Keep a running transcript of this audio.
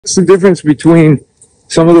What's the difference between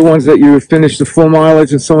some of the ones that you finished the full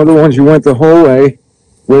mileage and some of the ones you went the whole way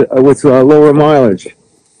with lower mileage?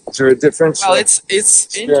 Is there a difference? Well,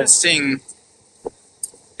 it's interesting.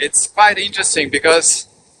 It's quite interesting because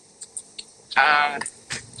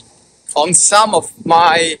on some of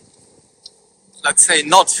my, let's say,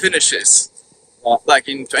 not finishes, like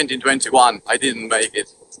in 2021, I didn't make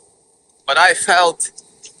it, but I felt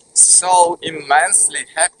so immensely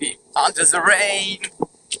happy under the rain.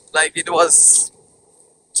 Like it was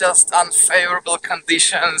just unfavorable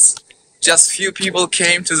conditions. Just few people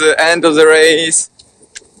came to the end of the race,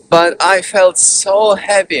 but I felt so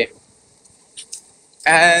happy.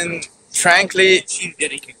 And frankly,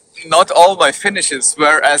 not all my finishes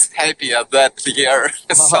were as happy as that year.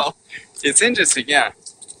 So it's interesting, yeah.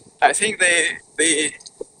 I think the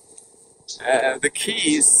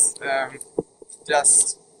key is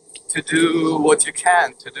just to do what you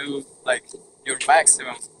can, to do like your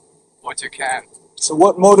maximum, what you can. So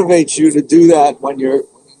what motivates you to do that when you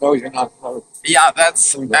know you're not hard? Yeah,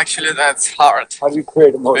 that's hard. How do you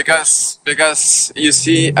create a motivation? Because you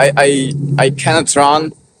see, I cannot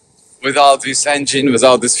run without this engine,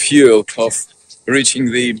 without this fuel of reaching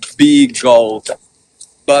the big goal.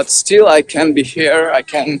 But still, I can be here. I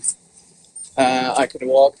can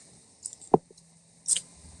walk.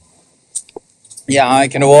 Yeah, I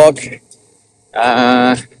can walk.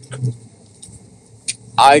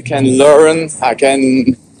 I can learn. I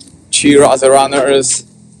can cheer other runners,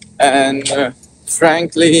 and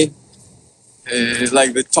frankly,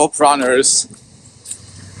 like the top runners,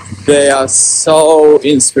 they are so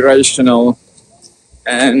inspirational,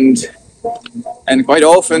 and quite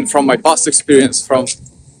often from my past experience,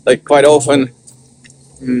 quite often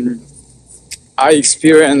I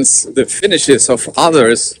experience the finishes of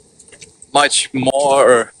others much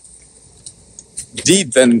more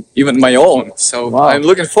deep than even my own. So wow. I'm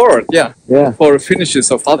looking forward, for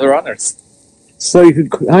finishes of other runners. So you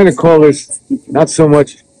could kind of call this not so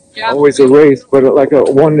much always a race, but like a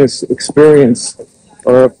oneness experience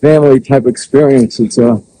or a family type experience.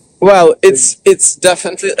 Well, it's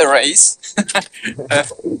definitely a race.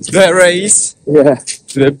 The race,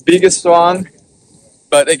 the biggest one.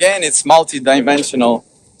 But again, it's multi-dimensional.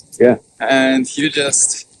 Yeah. And you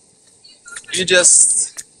just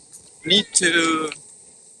need to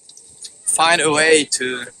find a way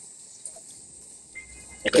to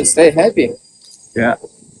stay happy. Yeah.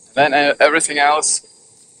 Then everything else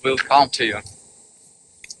will come to you.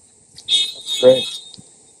 That's great.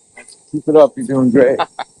 Keep it up. You're doing great.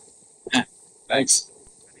 Thanks.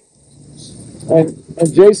 And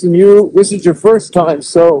Jason, this is your first time,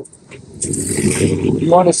 so you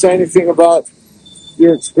want to say anything about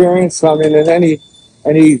your experience? I mean, in any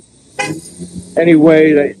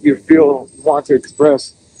way that you feel you want to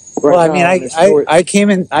express. Well, I mean, I came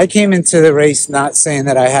into the race not saying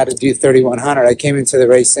that I had to do 3,100. I came into the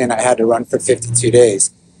race saying I had to run for 52 days.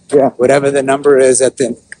 Yeah. Whatever the number is at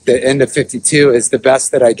the end of 52 is the best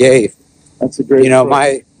that I gave. That's a great. You know,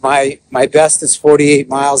 my best is 48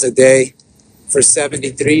 miles a day for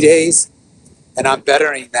 73 days, and I'm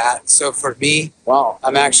bettering that. So for me, wow,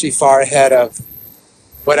 I'm actually far ahead of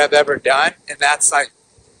what I've ever done, and that's like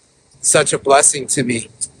such a blessing to me.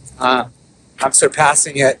 I'm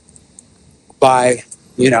surpassing it by,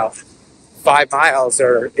 5 miles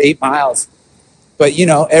or 8 miles. But,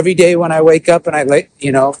 every day when I wake up and I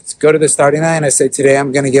go to the starting line, I say, today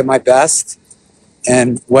I'm going to give my best.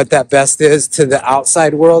 And what that best is to the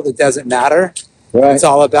outside world, it doesn't matter. Right. It's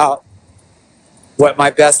all about what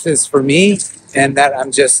my best is for me, and that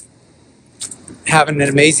I'm just having an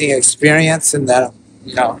amazing experience, and that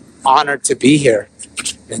I'm, honored to be here.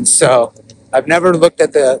 And so I've never looked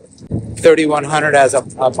at the 3,100 as a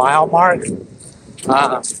mile mark.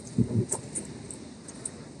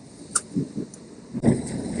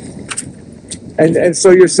 And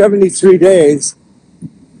so your 73 days,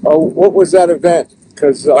 what was that event?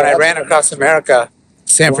 Because when I ran across America,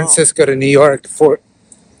 San Francisco to New York,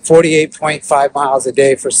 48.5 miles a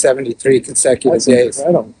day for 73 consecutive days.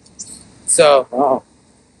 Incredible. So, wow.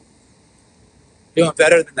 Doing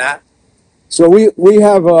better than that. So we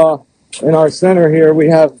have in our center here, we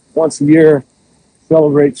have once a year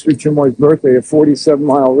celebrate Sri Chinmoy's birthday, a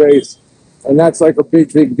 47-mile race, and that's like a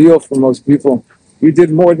big deal for most people. You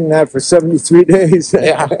did more than that for 73 days.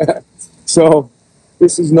 Yeah. So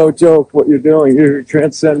this is no joke what you're doing. You're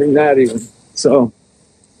transcending that even. So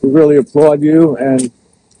we really applaud you, and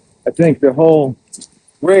I think the whole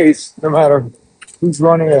race, no matter who's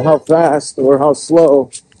running it, how fast or how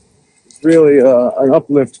slow, is really an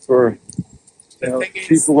uplift for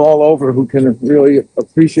people all over who can really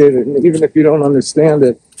appreciate it. And even if you don't understand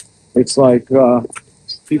it, it's like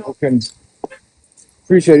people can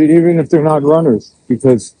appreciate it, even if they're not runners,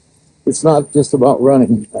 because it's not just about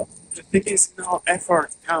running. The thing is, effort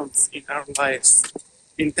counts in our lives.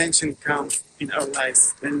 Intention counts in our lives.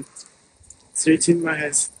 And Sri Chinmoy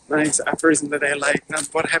has nice aphorism that I like. Not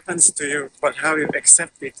what happens to you, but how you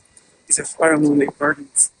accept it is of paramount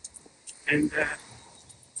importance. And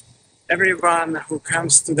everyone who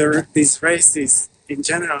comes to these races, in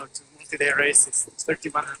general, to multi-day races,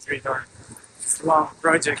 3100 or long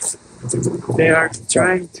projects, they are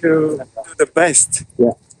trying to do the best.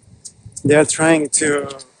 Yeah. They are trying to.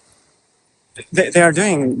 They are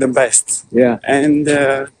doing the best. Yeah. And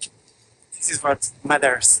this is what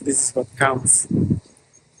matters. This is what counts.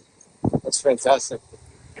 That's fantastic.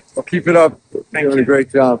 Well, keep it up. You're doing a great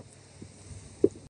job.